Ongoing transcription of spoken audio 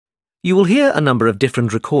You will hear a number of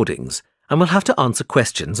different recordings and will have to answer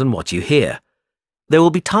questions on what you hear. There will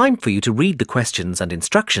be time for you to read the questions and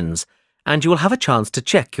instructions, and you will have a chance to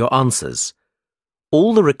check your answers.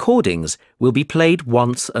 All the recordings will be played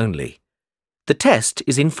once only. The test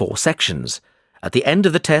is in 4 sections. At the end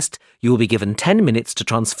of the test, you will be given 10 minutes to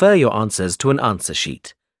transfer your answers to an answer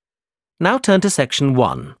sheet. Now turn to Section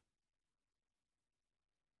 1.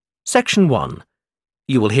 Section 1.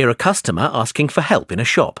 You will hear a customer asking for help in a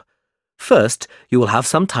shop. First, you will have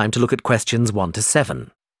some time to look at questions 1 to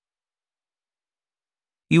 7.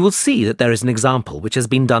 You will see that there is an example which has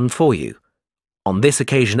been done for you. On this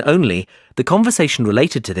occasion only, the conversation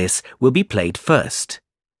related to this will be played first.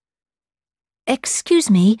 Excuse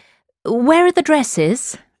me, where are the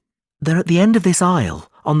dresses? They're at the end of this aisle,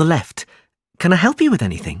 on the left. Can I help you with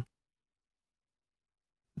anything?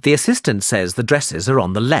 The assistant says the dresses are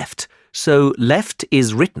on the left, so left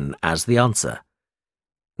is written as the answer.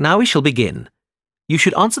 Now we shall begin. You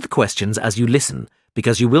should answer the questions as you listen,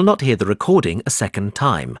 because you will not hear the recording a second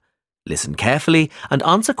time. Listen carefully and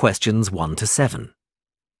answer questions 1 to 7.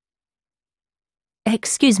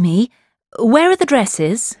 Excuse me, where are the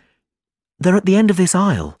dresses? They're at the end of this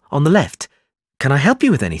aisle, on the left. Can I help you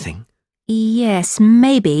with anything? Yes,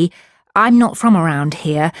 maybe. I'm not from around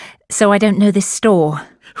here, so I don't know this store.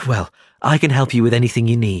 Well, I can help you with anything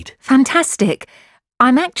you need. Fantastic.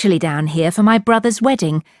 I'm actually down here for my brother's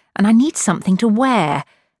wedding, and I need something to wear.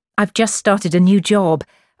 I've just started a new job,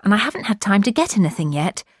 and I haven't had time to get anything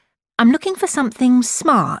yet. I'm looking for something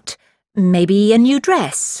smart. Maybe a new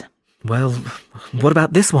dress. Well, what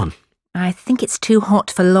about this one? I think it's too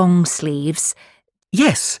hot for long sleeves.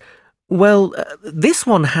 Yes. Well, this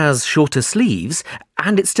one has shorter sleeves,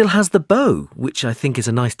 and it still has the bow, which I think is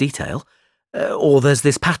a nice detail. Or there's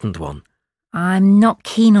this patterned one. I'm not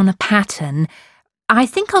keen on a pattern. I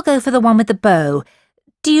think I'll go for the one with the bow.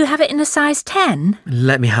 Do you have it in a size 10?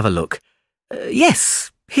 Let me have a look.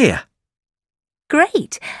 Yes, here.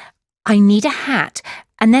 Great. I need a hat,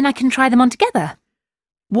 and then I can try them on together.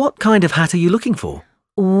 What kind of hat are you looking for?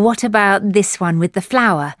 What about this one with the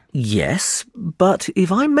flower? Yes, but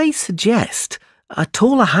if I may suggest, a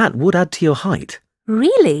taller hat would add to your height.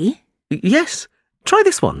 Really? Yes, try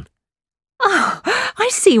this one. Oh, I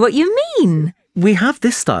see what you mean. We have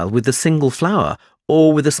this style with the single flower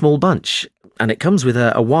or with a small bunch, and it comes with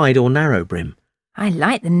a wide or narrow brim. I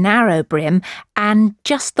like the narrow brim and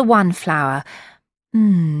just the one flower.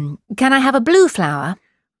 Can I have a blue flower?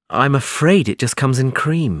 I'm afraid it just comes in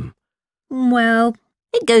cream. Well,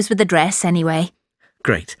 it goes with the dress anyway.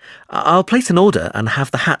 Great. I'll place an order and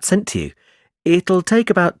have the hat sent to you. It'll take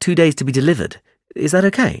about 2 days to be delivered. Is that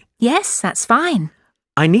okay? Yes, that's fine.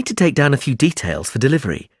 I need to take down a few details for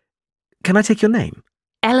delivery. Can I take your name?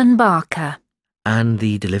 Ellen Barker. And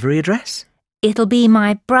the delivery address? It'll be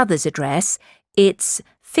my brother's address. It's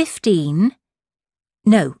 14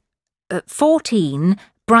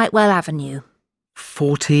 Brightwell Avenue.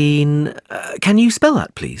 14... can you spell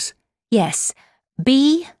that, please? Yes.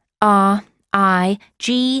 BRIGHTWELL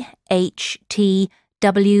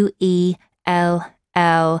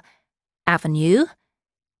Avenue,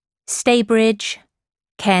 Staybridge,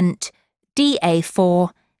 Kent,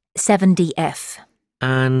 DA4 7DF.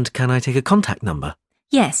 And can I take a contact number?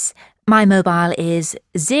 Yes, my mobile is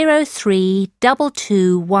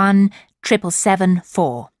 03221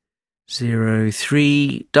 7774.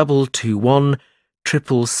 03221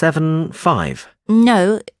 7775.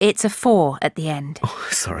 No, it's a 4 at the end. Oh,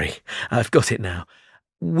 sorry, I've got it now.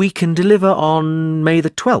 We can deliver on May the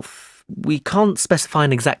 12th. We can't specify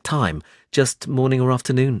an exact time, just morning or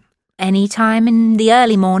afternoon. Any time in the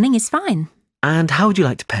early morning is fine. And how would you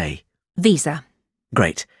like to pay? Visa.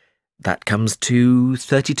 Great. That comes to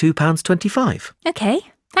 £32.25. OK,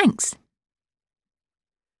 thanks.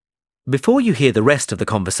 Before you hear the rest of the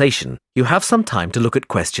conversation, you have some time to look at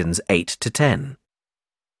questions 8 to 10.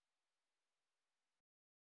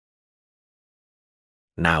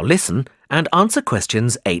 Now listen and answer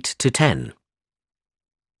questions 8 to 10.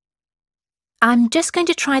 I'm just going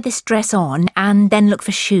to try this dress on and then look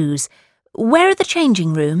for shoes. Where are the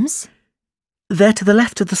changing rooms? They're to the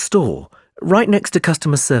left of the store, right next to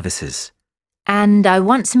customer services. And I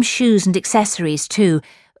want some shoes and accessories too.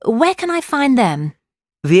 Where can I find them?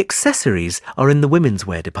 The accessories are in the women's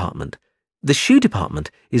wear department. The shoe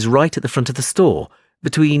department is right at the front of the store,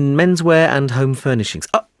 between menswear and home furnishings.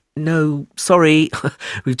 Oh, no, sorry.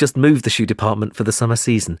 We've just moved the shoe department for the summer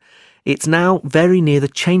season. It's now very near the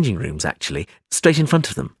changing rooms, actually, straight in front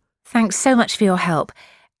of them. Thanks so much for your help.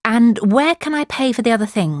 And where can I pay for the other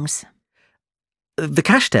things? The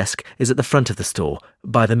cash desk is at the front of the store,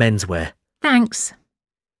 by the menswear. Thanks.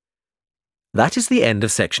 That is the end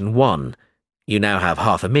of section 1. You now have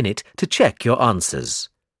half a minute to check your answers.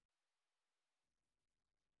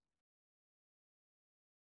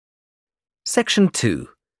 Section 2.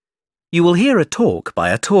 You will hear a talk by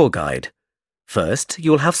a tour guide. First,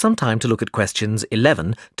 you will have some time to look at questions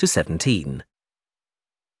 11 to 17.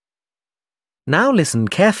 Now listen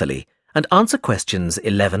carefully and answer questions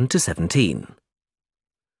 11 to 17.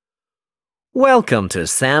 Welcome to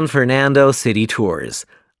San Fernando City Tours.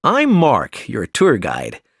 I'm Mark, your tour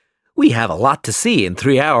guide. We have a lot to see in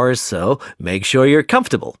 3 hours, so make sure you're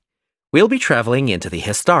comfortable. We'll be traveling into the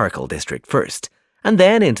historical district first, and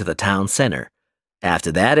then into the town center.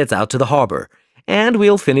 After that, it's out to the harbor, and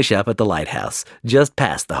we'll finish up at the lighthouse, just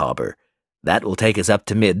past the harbor. That will take us up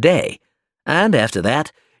to midday, and after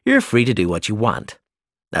that, you're free to do what you want.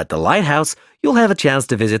 At the lighthouse, you'll have a chance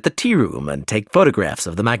to visit the tea room and take photographs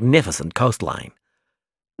of the magnificent coastline.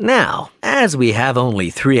 Now, as we have only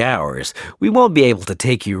 3 hours, we won't be able to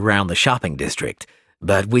take you around the shopping district,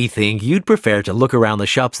 but we think you'd prefer to look around the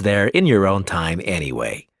shops there in your own time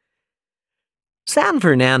anyway. San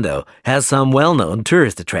Fernando has some well-known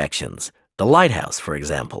tourist attractions, the lighthouse, for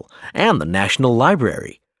example, and the National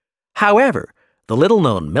Library. However, the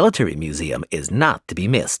little-known military museum is not to be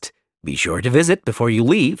missed. Be sure to visit before you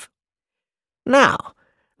leave. Now,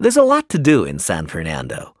 there's a lot to do in San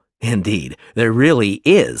Fernando. Indeed, there really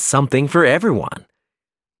is something for everyone.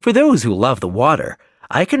 For those who love the water,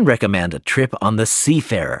 I can recommend a trip on the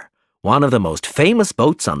Seafarer, one of the most famous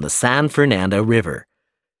boats on the San Fernando River.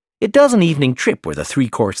 It does an evening trip with a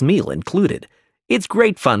 3-course meal included. It's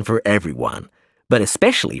great fun for everyone, but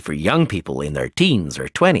especially for young people in their teens or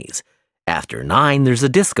 20s. After 9, there's a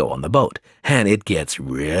disco on the boat, and it gets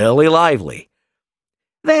really lively.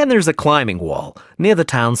 Then there's a climbing wall near the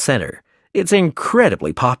town center. It's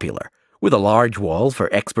incredibly popular, with a large wall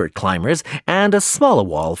for expert climbers and a smaller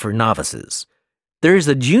wall for novices. There's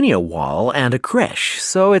a junior wall and a creche,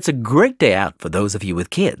 so it's a great day out for those of you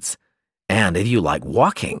with kids. And if you like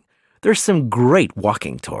walking, there's some great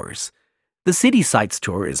walking tours. The City Sights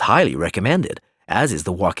tour is highly recommended, as is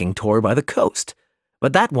the walking tour by the coast.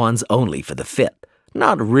 But that one's only for the fit,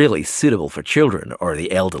 not really suitable for children or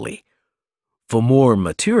the elderly. For more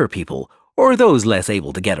mature people, or those less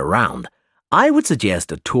able to get around, I would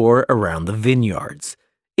suggest a tour around the vineyards.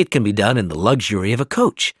 It can be done in the luxury of a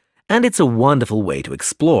coach, and it's a wonderful way to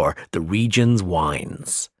explore the region's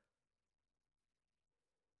wines.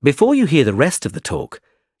 Before you hear the rest of the talk,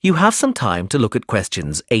 you have some time to look at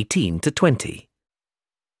questions 18 to 20.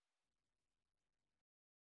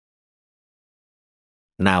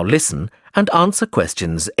 Now listen and answer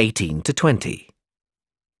questions 18 to 20.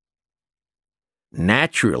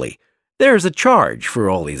 Naturally, there's a charge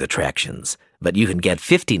for all these attractions, but you can get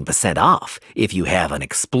 15% off if you have an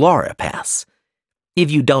Explorer Pass.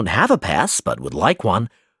 If you don't have a pass but would like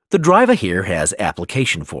one, the driver here has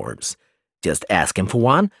application forms. Just ask him for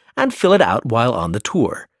one and fill it out while on the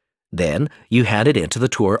tour. Then you hand it into the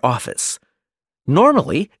tour office.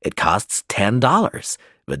 Normally, it costs $10,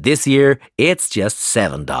 but this year it's just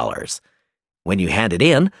 $7. When you hand it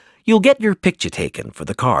in, you'll get your picture taken for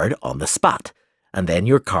the card on the spot, and then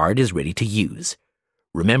your card is ready to use.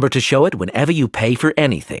 Remember to show it whenever you pay for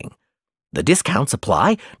anything. The discounts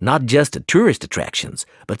apply not just to tourist attractions,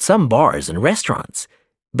 but some bars and restaurants.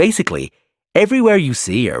 Basically, everywhere you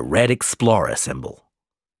see a red Explorer symbol.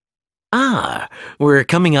 We're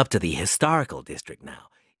coming up to the historical district now.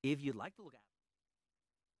 If you'd like to look at...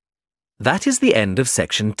 That is the end of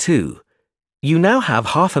section 2. You now have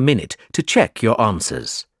half a minute to check your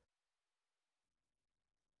answers.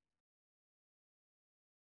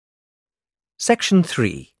 Section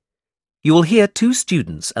 3. You will hear 2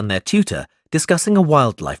 students and their tutor discussing a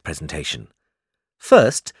wildlife presentation.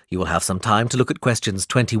 First, you will have some time to look at questions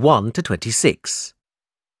 21 to 26.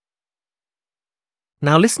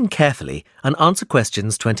 Now listen carefully and answer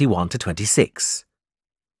questions 21 to 26.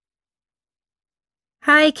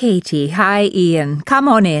 Hi, Katie. Hi, Ian. Come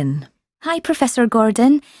on in. Hi, Professor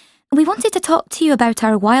Gordon. We wanted to talk to you about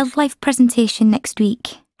our wildlife presentation next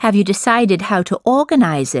week. Have you decided how to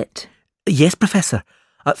organise it? Yes, Professor.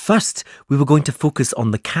 At first, we were going to focus on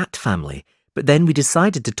the cat family, but then we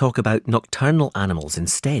decided to talk about nocturnal animals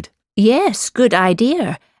instead. Yes, good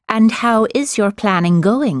idea. And how is your planning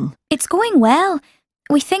going? It's going well.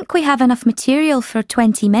 We think we have enough material for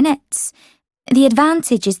 20 minutes. The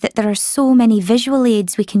advantage is that there are so many visual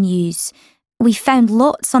aids we can use. We found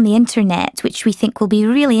lots on the internet which we think will be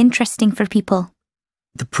really interesting for people.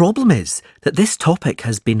 The problem is that this topic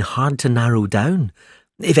has been hard to narrow down.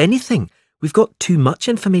 If anything, we've got too much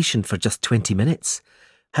information for just 20 minutes.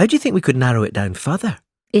 How do you think we could narrow it down further?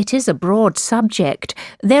 It is a broad subject.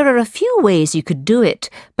 There are a few ways you could do it,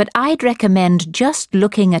 but I'd recommend just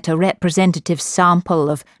looking at a representative sample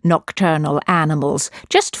of nocturnal animals,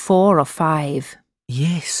 just 4 or 5.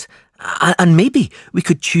 Yes, and maybe we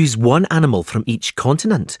could choose one animal from each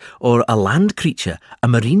continent, or a land creature, a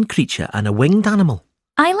marine creature and a winged animal.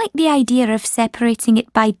 I like the idea of separating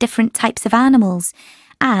it by different types of animals.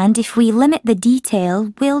 And if we limit the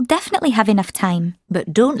detail, we'll definitely have enough time.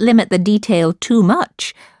 But don't limit the detail too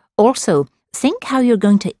much. Also, think how you're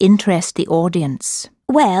going to interest the audience.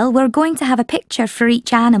 Well, we're going to have a picture for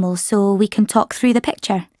each animal so we can talk through the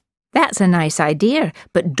picture. That's a nice idea,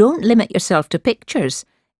 but don't limit yourself to pictures.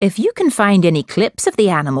 If you can find any clips of the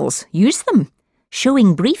animals, use them.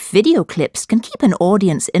 Showing brief video clips can keep an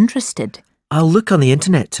audience interested. I'll look on the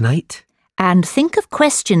internet tonight. And think of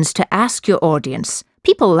questions to ask your audience.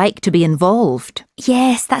 People like to be involved.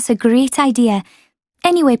 Yes, that's a great idea.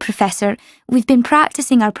 Anyway, Professor, we've been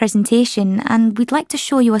practicing our presentation and we'd like to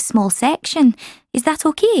show you a small section. Is that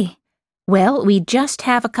okay? Well, we just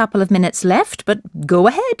have a couple of minutes left, but go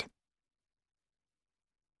ahead.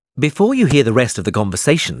 Before you hear the rest of the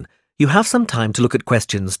conversation, you have some time to look at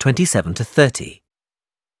questions 27 to 30.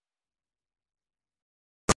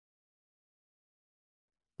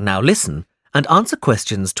 Now listen and answer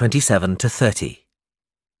questions 27 to 30.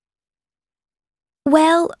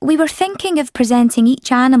 Well, we were thinking of presenting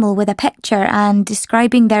each animal with a picture and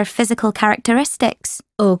describing their physical characteristics.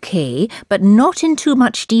 OK, but not in too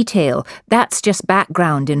much detail. That's just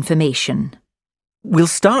background information. We'll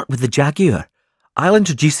start with the jaguar. I'll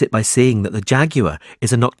introduce it by saying that the jaguar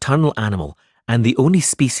is a nocturnal animal and the only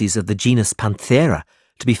species of the genus Panthera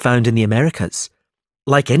to be found in the Americas.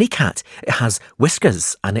 Like any cat, it has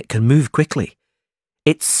whiskers and it can move quickly.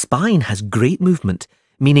 Its spine has great movement,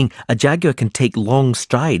 meaning a jaguar can take long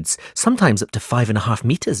strides, sometimes up to 5.5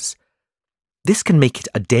 meters. This can make it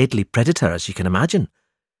a deadly predator, as you can imagine.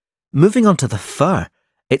 Moving on to the fur,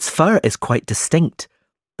 its fur is quite distinct.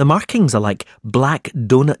 The markings are like black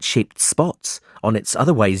donut-shaped spots on its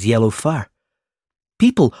otherwise yellow fur.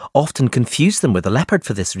 People often confuse them with a leopard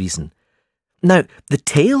for this reason. Now, the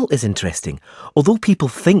tail is interesting. Although people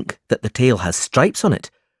think that the tail has stripes on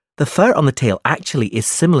it, the fur on the tail actually is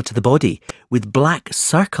similar to the body, with black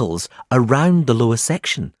circles around the lower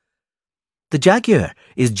section. The jaguar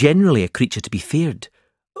is generally a creature to be feared.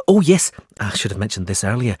 Oh yes, I should have mentioned this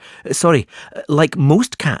earlier. Sorry, like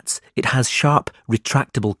most cats, it has sharp,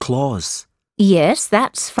 retractable claws. Yes,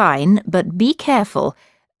 that's fine, but be careful.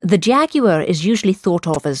 The jaguar is usually thought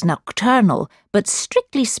of as nocturnal, but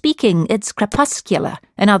strictly speaking, it's crepuscular.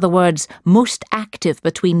 In other words, most active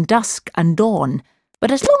between dusk and dawn.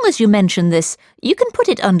 But as long as you mention this, you can put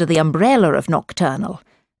it under the umbrella of nocturnal.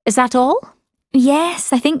 Is that all?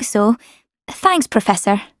 Yes, I think so. Thanks,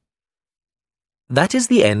 Professor. That is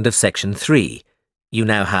the end of section 3. You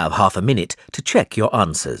now have half a minute to check your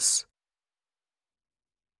answers.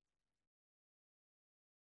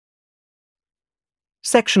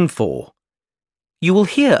 Section 4. You will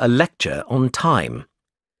hear a lecture on time.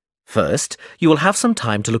 First, you will have some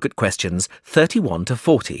time to look at questions 31 to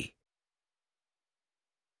 40.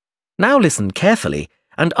 Now listen carefully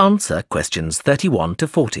and answer questions 31 to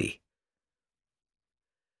 40.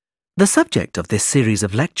 The subject of this series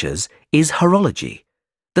of lectures is horology,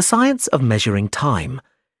 the science of measuring time,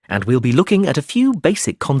 and we'll be looking at a few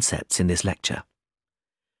basic concepts in this lecture.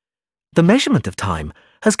 The measurement of time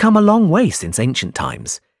has come a long way since ancient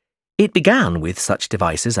times. It began with such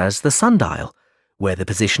devices as the sundial, where the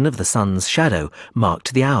position of the sun's shadow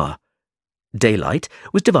marked the hour. Daylight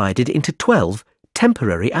was divided into 12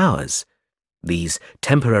 temporary hours. These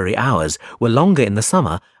temporary hours were longer in the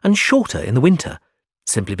summer and shorter in the winter,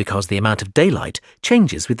 simply because the amount of daylight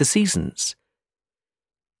changes with the seasons.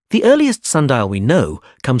 The earliest sundial we know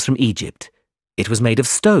comes from Egypt. It was made of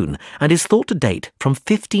stone and is thought to date from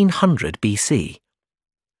 1500 BC.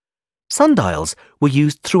 Sundials were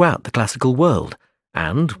used throughout the classical world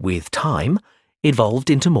and, with time, evolved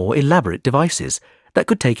into more elaborate devices that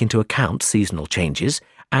could take into account seasonal changes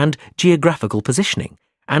and geographical positioning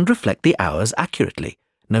and reflect the hours accurately,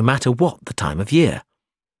 no matter what the time of year.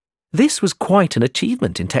 This was quite an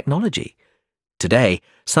achievement in technology. Today,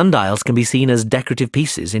 sundials can be seen as decorative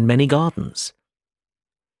pieces in many gardens.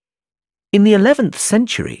 In the 11th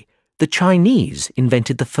century, the Chinese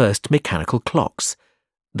invented the first mechanical clocks.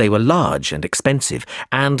 They were large and expensive,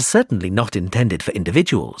 and certainly not intended for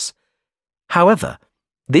individuals. However,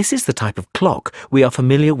 this is the type of clock we are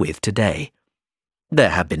familiar with today.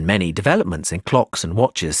 There have been many developments in clocks and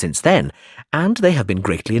watches since then, and they have been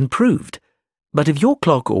greatly improved. But if your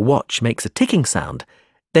clock or watch makes a ticking sound,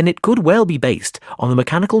 then it could well be based on the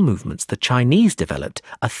mechanical movements the Chinese developed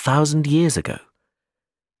 1,000 years ago.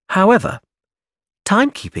 However,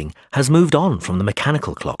 timekeeping has moved on from the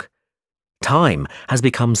mechanical clock. Time has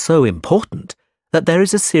become so important that there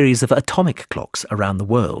is a series of atomic clocks around the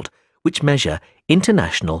world which measure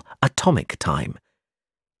international atomic time.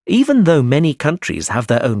 Even though many countries have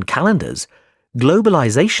their own calendars,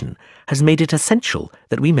 globalization has made it essential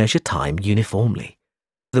that we measure time uniformly.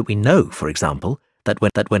 That we know, for example, that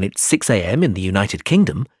when it's 6 a.m. in the United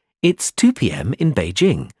Kingdom, it's 2 p.m. in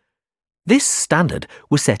Beijing. This standard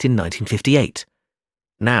was set in 1958.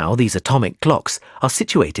 Now these atomic clocks are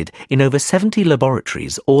situated in over 70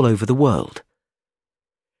 laboratories all over the world.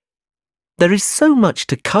 There is so much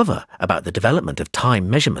to cover about the development of time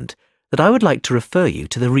measurement that I would like to refer you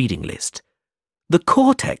to the reading list. The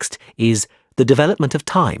core text is The Development of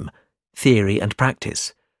Time, Theory and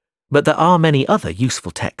Practice, but there are many other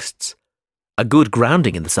useful texts. A good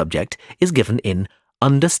grounding in the subject is given in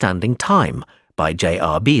Understanding Time by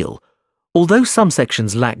J.R. Beale. Although some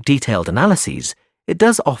sections lack detailed analyses, it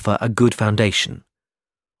does offer a good foundation.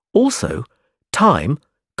 Also, Time,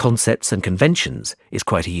 Concepts and Conventions is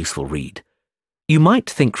quite a useful read. You might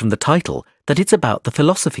think from the title that it's about the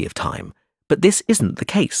philosophy of time, but this isn't the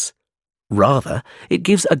case. Rather, it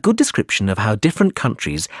gives a good description of how different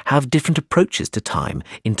countries have different approaches to time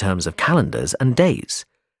in terms of calendars and days.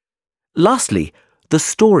 Lastly, The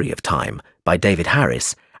Story of Time by David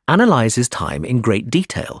Harris analyses time in great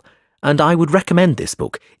detail, and I would recommend this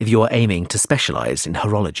book if you are aiming to specialise in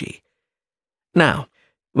horology. Now,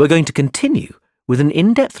 we're going to continue with an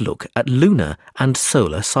in-depth look at lunar and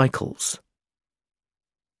solar cycles.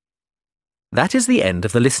 That is the end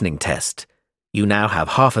of the listening test. You now have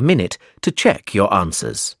half a minute to check your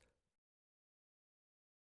answers.